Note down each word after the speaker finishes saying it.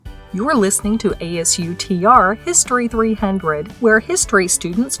You're listening to ASUTR History 300, where history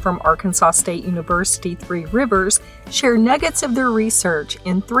students from Arkansas State University Three Rivers share nuggets of their research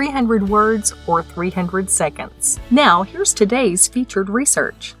in 300 words or 300 seconds. Now, here's today's featured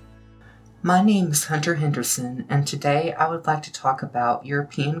research. My name is Hunter Henderson, and today I would like to talk about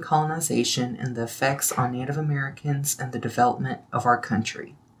European colonization and the effects on Native Americans and the development of our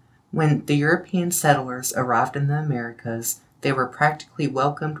country. When the European settlers arrived in the Americas, they were practically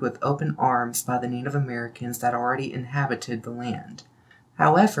welcomed with open arms by the Native Americans that already inhabited the land.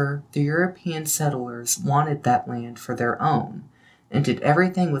 However, the European settlers wanted that land for their own, and did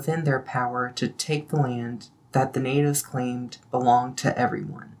everything within their power to take the land that the natives claimed belonged to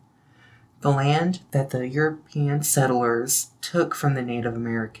everyone. The land that the European settlers took from the Native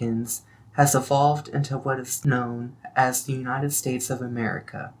Americans has evolved into what is known as the United States of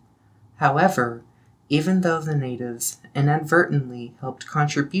America. However, even though the natives inadvertently helped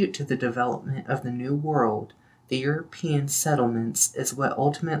contribute to the development of the New World, the European settlements is what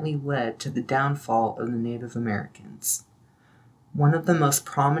ultimately led to the downfall of the Native Americans. One of the most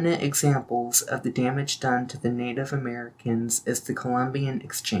prominent examples of the damage done to the Native Americans is the Columbian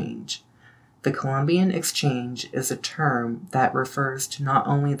Exchange. The Columbian Exchange is a term that refers to not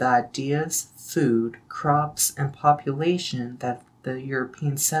only the ideas, food, crops, and population that the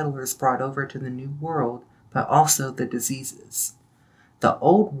European settlers brought over to the New World, but also the diseases. The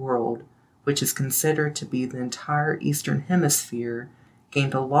Old World, which is considered to be the entire Eastern Hemisphere,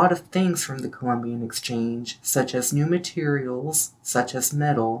 gained a lot of things from the Columbian Exchange, such as new materials, such as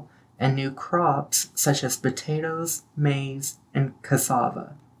metal, and new crops, such as potatoes, maize, and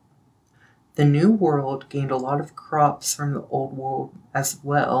cassava. The New World gained a lot of crops from the Old World as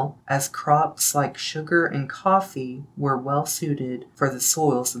well, as crops like sugar and coffee were well suited for the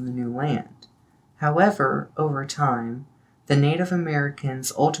soils of the new land. However, over time, the Native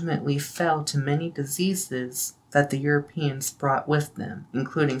Americans ultimately fell to many diseases that the Europeans brought with them,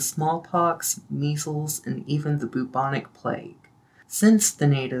 including smallpox, measles, and even the bubonic plague. Since the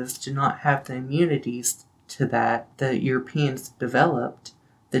natives do not have the immunities to that the Europeans developed,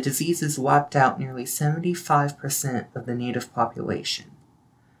 the diseases wiped out nearly 75% of the native population.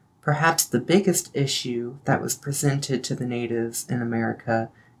 Perhaps the biggest issue that was presented to the natives in America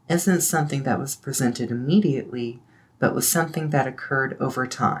isn't something that was presented immediately, but was something that occurred over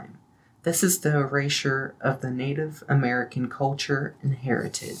time. This is the erasure of the Native American culture and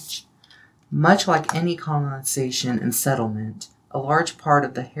heritage. Much like any colonization and settlement, a large part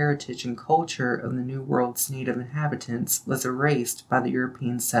of the heritage and culture of the New World's native inhabitants was erased by the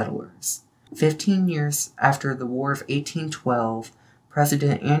European settlers. 15 years after the War of 1812,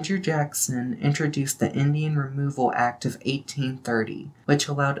 President Andrew Jackson introduced the Indian Removal Act of 1830, which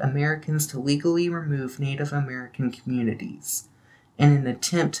allowed Americans to legally remove Native American communities. In an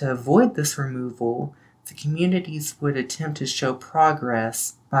attempt to avoid this removal, the communities would attempt to show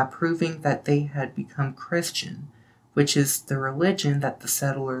progress by proving that they had become Christian, which is the religion that the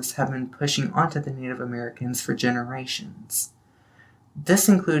settlers have been pushing onto the Native Americans for generations. This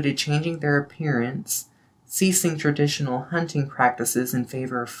included changing their appearance, ceasing traditional hunting practices in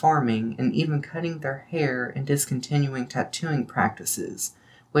favor of farming, and even cutting their hair and discontinuing tattooing practices,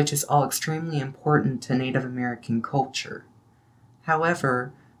 which is all extremely important to Native American culture.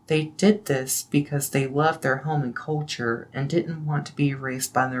 However, they did this because they loved their home and culture and didn't want to be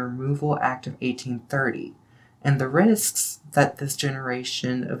erased by the Removal Act of 1830. And the risks that this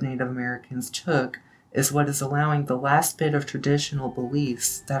generation of Native Americans took is what is allowing the last bit of traditional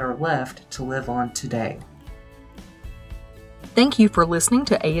beliefs that are left to live on today. Thank you for listening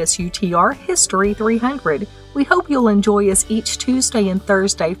to ASUTR History 300. We hope you'll enjoy us each Tuesday and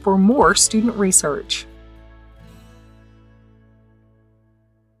Thursday for more student research.